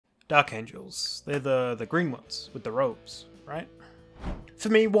Dark Angels. They're the green ones with the robes, right? For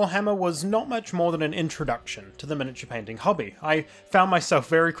me, Warhammer was not much more than an introduction to the miniature painting hobby. I found myself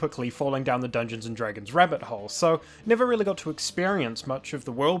very quickly falling down the Dungeons & Dragons rabbit hole, so never really got to experience much of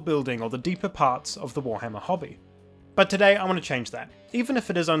the world building or the deeper parts of the Warhammer hobby. But today I want to change that, even if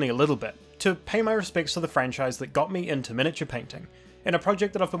it is only a little bit, to pay my respects to the franchise that got me into miniature painting, in a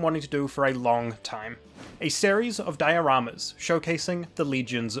project that I've been wanting to do for a long time. A series of dioramas showcasing the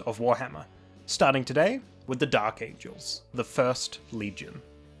legions of Warhammer, starting today with the Dark Angels, the first legion.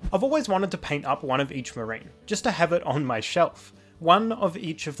 I've always wanted to paint up one of each marine, just to have it on my shelf, one of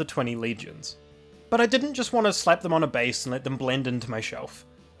each of the 20 legions. But I didn't just want to slap them on a base and let them blend into my shelf.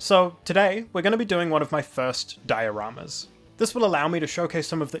 So today, we're going to be doing one of my first dioramas. This will allow me to showcase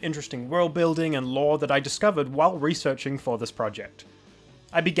some of the interesting world building and lore that I discovered while researching for this project.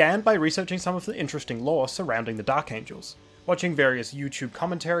 I began by researching some of the interesting lore surrounding the Dark Angels, watching various YouTube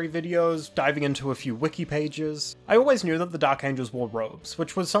commentary videos, diving into a few wiki pages. I always knew that the Dark Angels wore robes,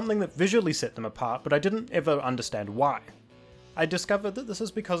 which was something that visually set them apart, but I didn't ever understand why. I discovered that this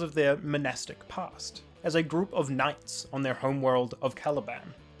is because of their monastic past, as a group of knights on their homeworld of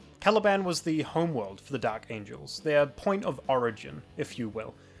Caliban. Caliban was the homeworld for the Dark Angels, their point of origin, if you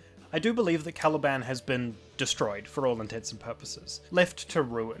will. I do believe that Caliban has been destroyed for all intents and purposes, left to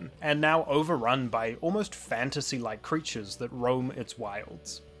ruin, and now overrun by almost fantasy-like creatures that roam its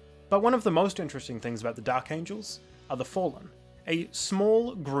wilds. But one of the most interesting things about the Dark Angels are the Fallen, a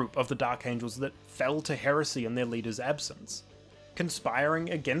small group of the Dark Angels that fell to heresy in their leader's absence, conspiring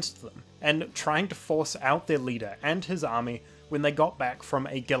against them, and trying to force out their leader and his army when they got back from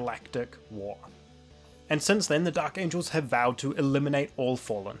a galactic war. And since then, the Dark Angels have vowed to eliminate all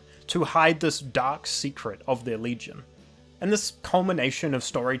Fallen, to hide this dark secret of their legion. And this culmination of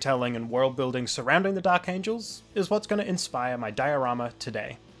storytelling and world building surrounding the Dark Angels is what's going to inspire my diorama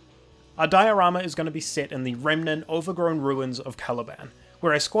today. Our diorama is going to be set in the remnant, overgrown ruins of Caliban,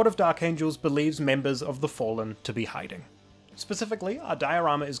 where a squad of Dark Angels believes members of the Fallen to be hiding. Specifically, our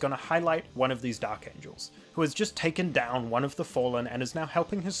diorama is going to highlight one of these Dark Angels, who has just taken down one of the Fallen and is now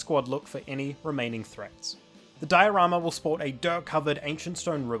helping his squad look for any remaining threats. The diorama will sport a dirt-covered ancient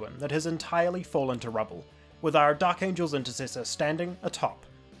stone ruin that has entirely fallen to rubble, with our Dark Angel's intercessor standing atop,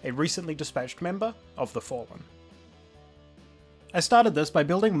 a recently dispatched member of the Fallen. I started this by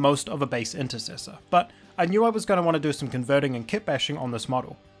building most of a base intercessor, but I knew I was going to want to do some converting and kitbashing on this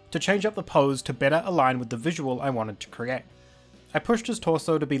model, to change up the pose to better align with the visual I wanted to create. I pushed his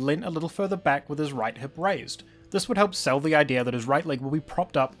torso to be leant a little further back with his right hip raised. This would help sell the idea that his right leg will be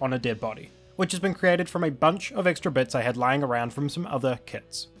propped up on a dead body, which has been created from a bunch of extra bits I had lying around from some other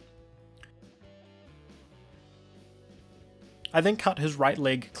kits. I then cut his right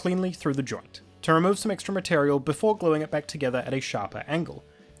leg cleanly through the joint, to remove some extra material before gluing it back together at a sharper angle,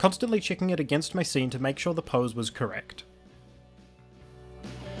 constantly checking it against my scene to make sure the pose was correct.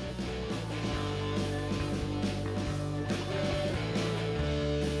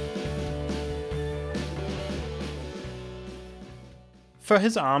 For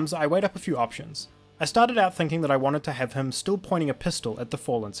his arms, I weighed up a few options. I started out thinking that I wanted to have him still pointing a pistol at the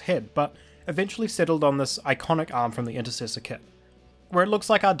Fallen's head, but eventually settled on this iconic arm from the Intercessor kit, where it looks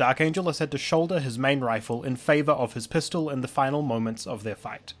like our Dark Angel has had to shoulder his main rifle in favour of his pistol in the final moments of their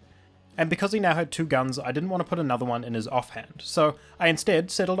fight. And because he now had two guns, I didn't want to put another one in his offhand, so I instead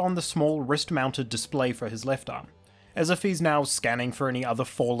settled on the small wrist-mounted display for his left arm, as if he's now scanning for any other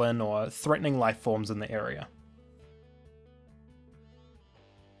Fallen or threatening life forms in the area.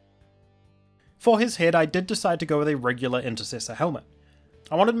 For his head, I did decide to go with a regular Intercessor helmet.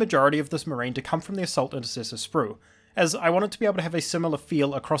 I wanted majority of this marine to come from the Assault Intercessor sprue, as I wanted to be able to have a similar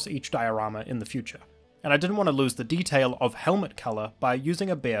feel across each diorama in the future, and I didn't want to lose the detail of helmet colour by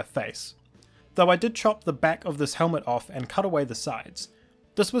using a bare face. Though I did chop the back of this helmet off and cut away the sides.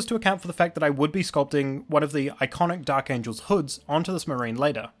 This was to account for the fact that I would be sculpting one of the iconic Dark Angel's hoods onto this marine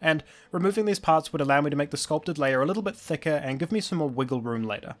later, and removing these parts would allow me to make the sculpted layer a little bit thicker and give me some more wiggle room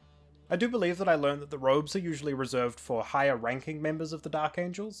later. I do believe that I learned that the robes are usually reserved for higher ranking members of the Dark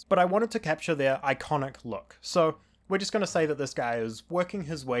Angels, but I wanted to capture their iconic look, so we're just going to say that this guy is working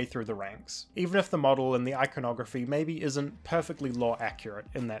his way through the ranks, even if the model and the iconography maybe isn't perfectly lore accurate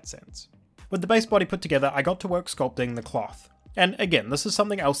in that sense. With the base body put together, I got to work sculpting the cloth. And again, this is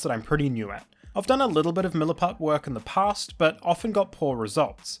something else that I'm pretty new at. I've done a little bit of milliput work in the past, but often got poor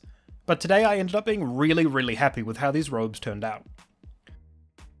results. But today I ended up being really happy with how these robes turned out.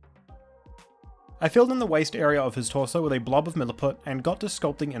 I filled in the waist area of his torso with a blob of milliput and got to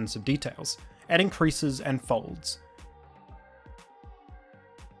sculpting in some details, adding creases and folds.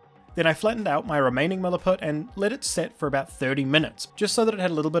 Then I flattened out my remaining milliput and let it set for about 30 minutes, just so that it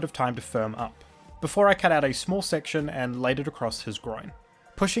had a little bit of time to firm up, before I cut out a small section and laid it across his groin,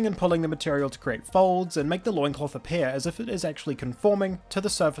 pushing and pulling the material to create folds and make the loincloth appear as if it is actually conforming to the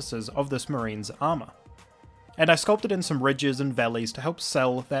surfaces of this marine's armour. And I sculpted in some ridges and valleys to help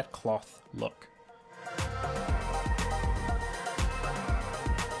sell that cloth look.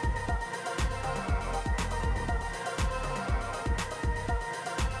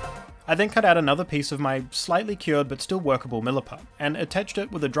 I then cut out another piece of my slightly cured but still workable milliput and attached it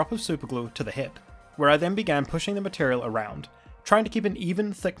with a drop of superglue to the head, where I then began pushing the material around, trying to keep an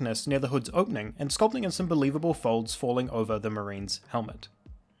even thickness near the hood's opening and sculpting in some believable folds falling over the marine's helmet.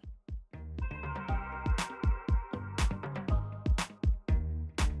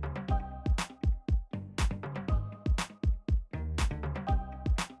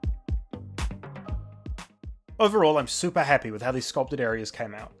 Overall, I'm super happy with how these sculpted areas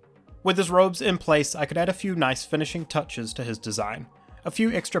came out. With his robes in place, I could add a few nice finishing touches to his design, a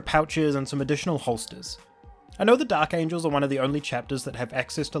few extra pouches and some additional holsters. I know the Dark Angels are one of the only chapters that have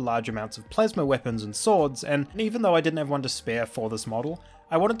access to large amounts of plasma weapons and swords, and even though I didn't have one to spare for this model,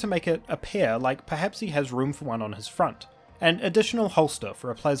 I wanted to make it appear like perhaps he has room for one on his front, an additional holster for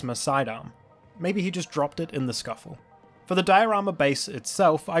a plasma sidearm. Maybe he just dropped it in the scuffle. For the diorama base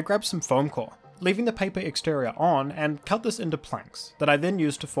itself, I grabbed some foam core, leaving the paper exterior on, and cut this into planks that I then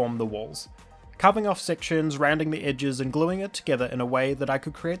used to form the walls, carving off sections, rounding the edges and gluing it together in a way that I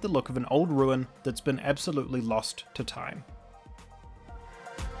could create the look of an old ruin that's been absolutely lost to time.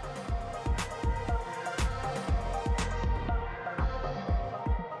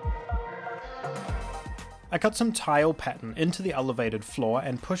 I cut some tile pattern into the elevated floor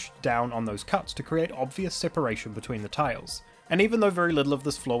and pushed down on those cuts to create obvious separation between the tiles. And even though very little of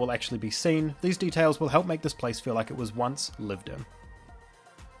this floor will actually be seen, these details will help make this place feel like it was once lived in.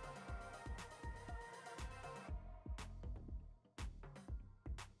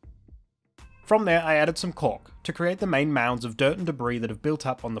 From there, I added some caulk to create the main mounds of dirt and debris that have built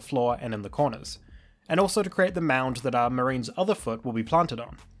up on the floor and in the corners, and also to create the mound that our marine's other foot will be planted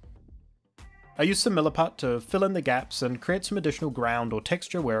on. I used some milliput to fill in the gaps and create some additional ground or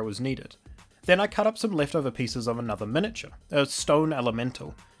texture where it was needed. Then I cut up some leftover pieces of another miniature, a stone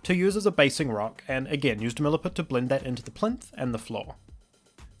elemental, to use as a basing rock, and again used milliput to blend that into the plinth and the floor.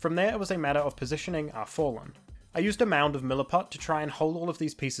 From there it was a matter of positioning our fallen. I used a mound of milliput to try and hold all of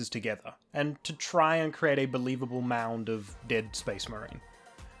these pieces together, and to try and create a believable mound of dead Space Marine.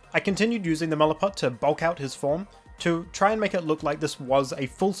 I continued using the milliput to bulk out his form, to try and make it look like this was a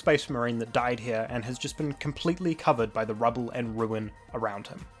full Space Marine that died here and has just been completely covered by the rubble and ruin around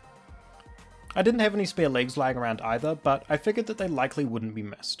him. I didn't have any spare legs lying around either, but I figured that they likely wouldn't be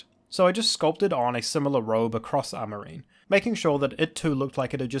missed. So I just sculpted on a similar robe across our marine, making sure that it too looked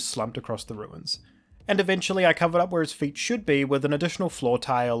like it had just slumped across the ruins. And eventually I covered up where his feet should be with an additional floor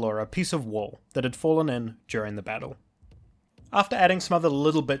tile or a piece of wall that had fallen in during the battle. After adding some other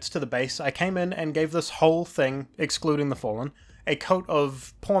little bits to the base, I came in and gave this whole thing, excluding the fallen, a coat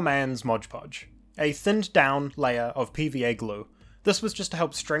of poor man's Mod Podge, a thinned down layer of PVA glue. This was just to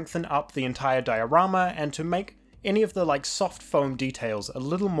help strengthen up the entire diorama and to make any of the soft foam details a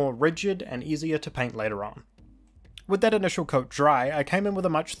little more rigid and easier to paint later on. With that initial coat dry, I came in with a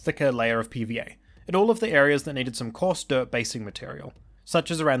much thicker layer of PVA in all of the areas that needed some coarse dirt basing material, such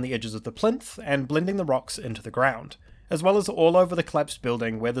as around the edges of the plinth and blending the rocks into the ground, as well as all over the collapsed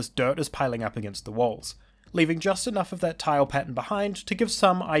building where this dirt is piling up against the walls, leaving just enough of that tile pattern behind to give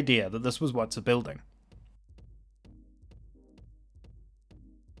some idea that this was once a building.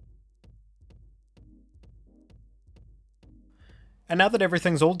 And now that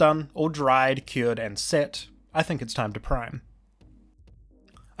everything's all done, all dried, cured, and set, I think it's time to prime.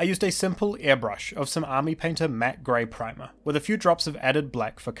 I used a simple airbrush of some Army Painter matte grey primer, with a few drops of added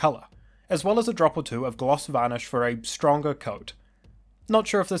black for colour, as well as a drop or two of gloss varnish for a stronger coat. Not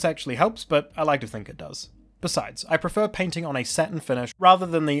sure if this actually helps, but I like to think it does. Besides, I prefer painting on a satin finish rather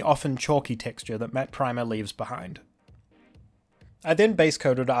than the often chalky texture that matte primer leaves behind. I then base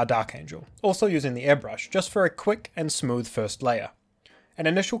coated our Dark Angel, also using the airbrush, just for a quick and smooth first layer. An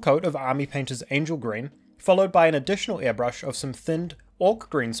initial coat of Army Painter's Angel Green, followed by an additional airbrush of some thinned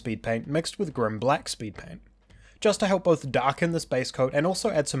Orc Green speed paint mixed with Grim Black speed paint, just to help both darken this base coat and also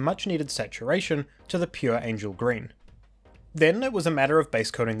add some much needed saturation to the pure Angel Green. Then it was a matter of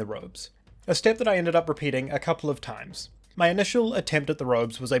base coating the robes, a step that I ended up repeating a couple of times. My initial attempt at the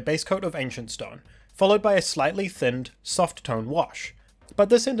robes was a base coat of Ancient Stone, followed by a slightly thinned, soft tone wash, but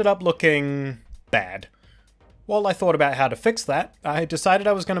this ended up looking bad. While I thought about how to fix that, I decided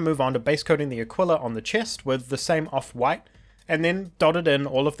I was going to move on to base coating the Aquila on the chest with the same off-white, and then dotted in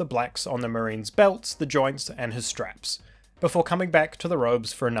all of the blacks on the Marine's belts, the joints, and his straps, before coming back to the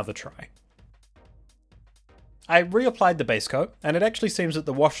robes for another try. I reapplied the base coat, and it actually seems that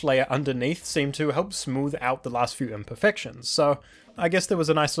the wash layer underneath seemed to help smooth out the last few imperfections, so I guess there was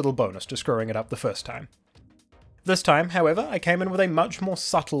a nice little bonus to screwing it up the first time. This time, however, I came in with a much more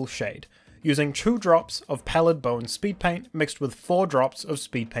subtle shade, using 2 drops of Pallid Bone Speed Paint mixed with 4 drops of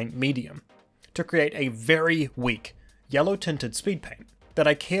Speed Paint Medium, to create a very weak, yellow tinted speed paint that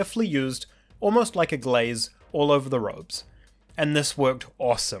I carefully used almost like a glaze all over the robes, and this worked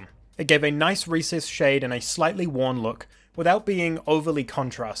awesome. It gave a nice recessed shade and a slightly worn look without being overly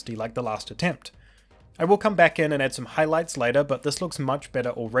contrasty like the last attempt. I will come back in and add some highlights later, but this looks much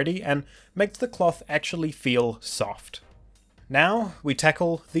better already and makes the cloth actually feel soft. Now we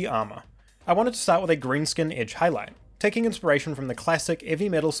tackle the armor. I wanted to start with a greenskin edge highlight, taking inspiration from the classic heavy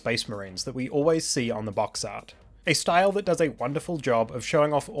metal Space Marines that we always see on the box art. A style that does a wonderful job of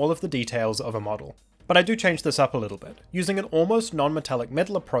showing off all of the details of a model. But I do change this up a little bit, using an almost non-metallic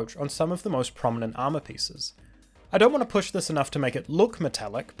metal approach on some of the most prominent armor pieces. I don't want to push this enough to make it look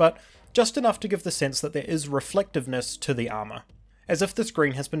metallic, but just enough to give the sense that there is reflectiveness to the armor, as if this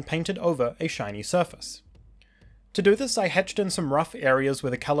green has been painted over a shiny surface. To do this, I hatched in some rough areas where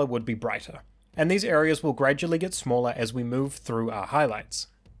the colour would be brighter, and these areas will gradually get smaller as we move through our highlights.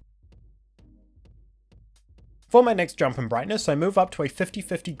 For my next jump in brightness, I move up to a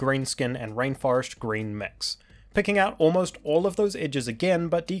 50-50 greenskin and rainforest green mix, picking out almost all of those edges again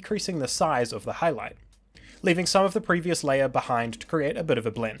but decreasing the size of the highlight, leaving some of the previous layer behind to create a bit of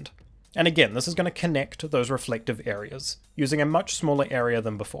a blend. And again, this is going to connect those reflective areas, using a much smaller area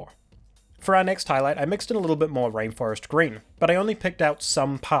than before. For our next highlight, I mixed in a little bit more rainforest green, but I only picked out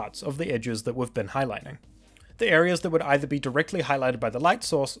some parts of the edges that we've been highlighting. The areas that would either be directly highlighted by the light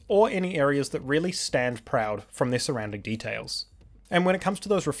source, or any areas that really stand proud from their surrounding details. And when it comes to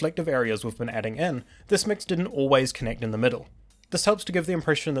those reflective areas we've been adding in, this mix didn't always connect in the middle. This helps to give the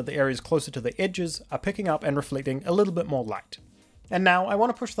impression that the areas closer to the edges are picking up and reflecting a little bit more light. And now I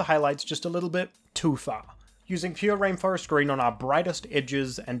want to push the highlights just a little bit too far, using pure rainforest green on our brightest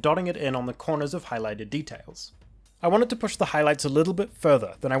edges and dotting it in on the corners of highlighted details. I wanted to push the highlights a little bit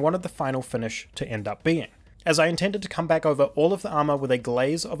further than I wanted the final finish to end up being, as I intended to come back over all of the armor with a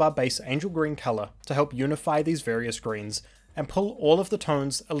glaze of our base angel green color to help unify these various greens and pull all of the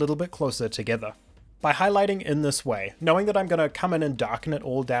tones a little bit closer together. By highlighting in this way, knowing that I'm going to come in and darken it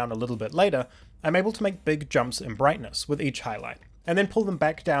all down a little bit later, I'm able to make big jumps in brightness with each highlight, and then pull them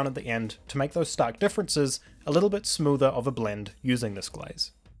back down at the end to make those stark differences a little bit smoother of a blend using this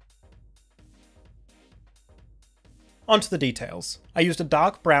glaze. Onto the details. I used a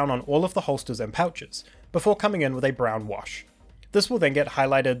dark brown on all of the holsters and pouches, before coming in with a brown wash. This will then get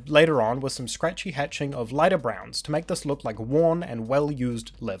highlighted later on with some scratchy hatching of lighter browns to make this look like worn and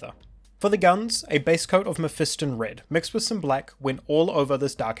well-used leather. For the guns, a base coat of Mephiston red mixed with some black went all over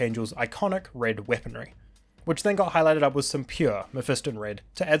this Dark Angel's iconic red weaponry, which then got highlighted up with some pure Mephiston red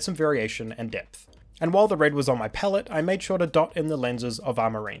to add some variation and depth. And while the red was on my palette, I made sure to dot in the lenses of our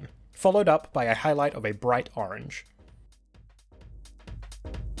Marine, followed up by a highlight of a bright orange.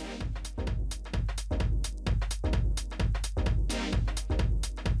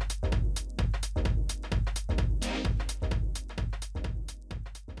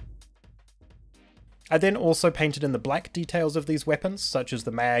 I then also painted in the black details of these weapons, such as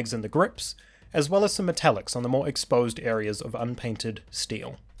the mags and the grips, as well as some metallics on the more exposed areas of unpainted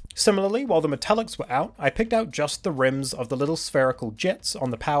steel. Similarly, while the metallics were out, I picked out just the rims of the little spherical jets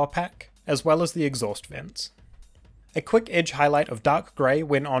on the power pack, as well as the exhaust vents. A quick edge highlight of dark grey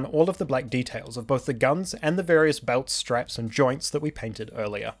went on all of the black details of both the guns and the various belts, straps and joints that we painted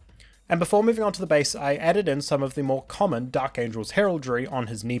earlier. And before moving on to the base, I added in some of the more common Dark Angel's heraldry on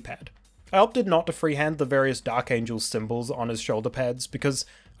his knee pad. I opted not to freehand the various Dark Angel's symbols on his shoulder pads because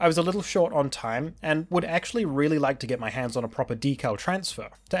I was a little short on time and would actually really like to get my hands on a proper decal transfer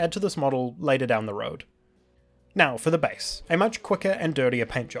to add to this model later down the road. Now for the base, a much quicker and dirtier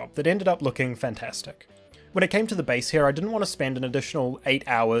paint job that ended up looking fantastic. When it came to the base here, I didn't want to spend an additional 8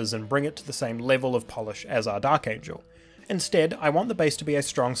 hours and bring it to the same level of polish as our Dark Angel. Instead, I want the base to be a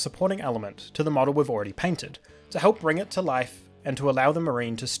strong supporting element to the model we've already painted, to help bring it to life and to allow the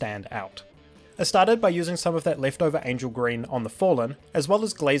Marine to stand out. I started by using some of that leftover angel green on the Fallen, as well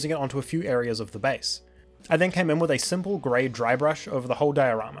as glazing it onto a few areas of the base. I then came in with a simple grey dry brush over the whole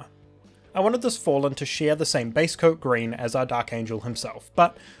diorama. I wanted this Fallen to share the same base coat green as our Dark Angel himself,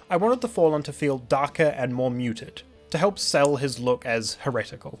 but I wanted the Fallen to feel darker and more muted, to help sell his look as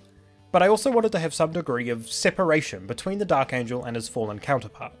heretical. But I also wanted to have some degree of separation between the Dark Angel and his Fallen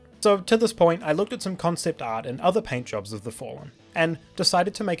counterpart. So to this point, I looked at some concept art and other paint jobs of the Fallen, and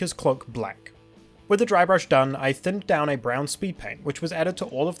decided to make his cloak black. With the dry brush done, I thinned down a brown speed paint, which was added to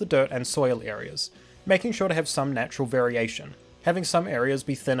all of the dirt and soil areas, making sure to have some natural variation, having some areas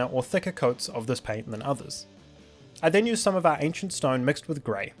be thinner or thicker coats of this paint than others. I then used some of our ancient stone mixed with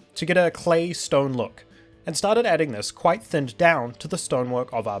grey to get a clay stone look, and started adding this quite thinned down to the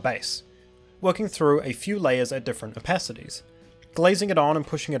stonework of our base, working through a few layers at different opacities, glazing it on and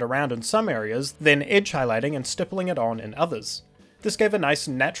pushing it around in some areas, then edge highlighting and stippling it on in others. This gave a nice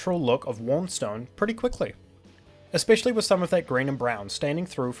natural look of worn stone pretty quickly, especially with some of that green and brown staining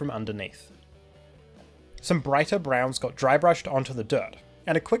through from underneath. Some brighter browns got dry brushed onto the dirt,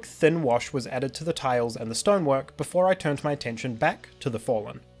 and a quick thin wash was added to the tiles and the stonework before I turned my attention back to the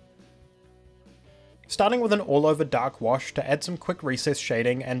Fallen. Starting with an all-over dark wash to add some quick recess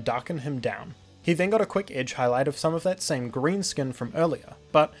shading and darken him down. He then got a quick edge highlight of some of that same green skin from earlier,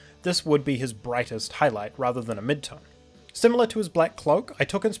 but this would be his brightest highlight rather than a midtone. Similar to his black cloak, I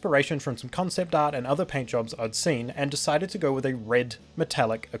took inspiration from some concept art and other paint jobs I'd seen and decided to go with a red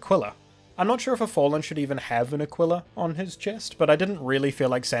metallic aquila. I'm not sure if a Fallen should even have an aquila on his chest, but I didn't really feel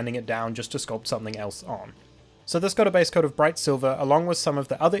like sanding it down just to sculpt something else on. So this got a base coat of bright silver along with some of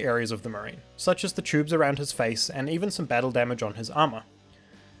the other areas of the Marine, such as the tubes around his face and even some battle damage on his armor.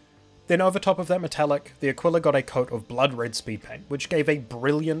 Then over top of that metallic, the aquila got a coat of blood red speed paint, which gave a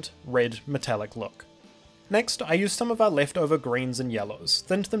brilliant red metallic look. Next, I used some of our leftover greens and yellows,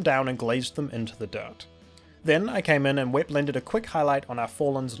 thinned them down and glazed them into the dirt. Then I came in and wet blended a quick highlight on our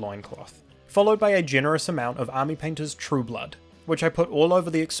Fallen's loincloth, followed by a generous amount of Army Painter's True Blood, which I put all over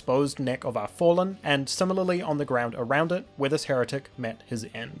the exposed neck of our Fallen and similarly on the ground around it where this heretic met his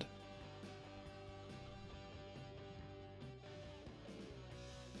end.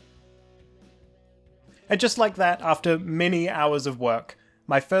 And just like that, after many hours of work,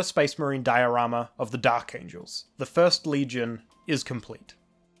 my first Space Marine diorama of the Dark Angels, the First Legion, is complete.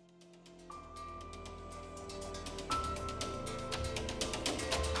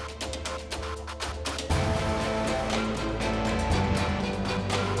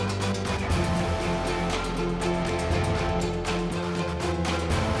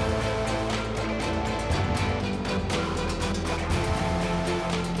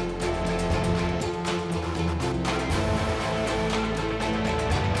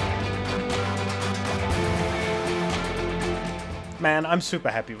 Man, I'm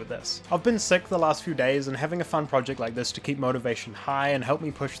super happy with this. I've been sick the last few days and having a fun project like this to keep motivation high and help me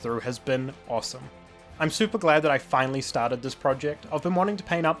push through has been awesome. I'm super glad that I finally started this project. I've been wanting to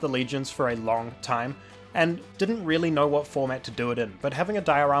paint up the Legions for a long time and didn't really know what format to do it in, but having a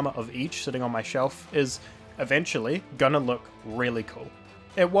diorama of each sitting on my shelf is eventually gonna look really cool.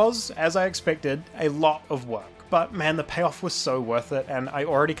 It was, as I expected, a lot of work, but man, the payoff was so worth it and I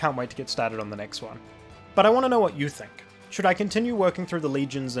already can't wait to get started on the next one. But I want to know what you think. Should I continue working through the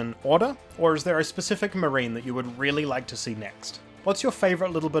Legions in order, or is there a specific Marine that you would really like to see next? What's your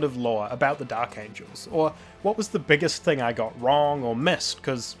favourite little bit of lore about the Dark Angels? Or what was the biggest thing I got wrong or missed?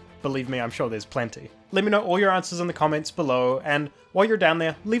 Because believe me, I'm sure there's plenty. Let me know all your answers in the comments below, and while you're down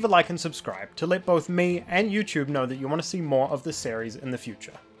there, leave a like and subscribe to let both me and YouTube know that you want to see more of this series in the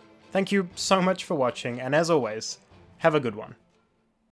future. Thank you so much for watching, and as always, have a good one.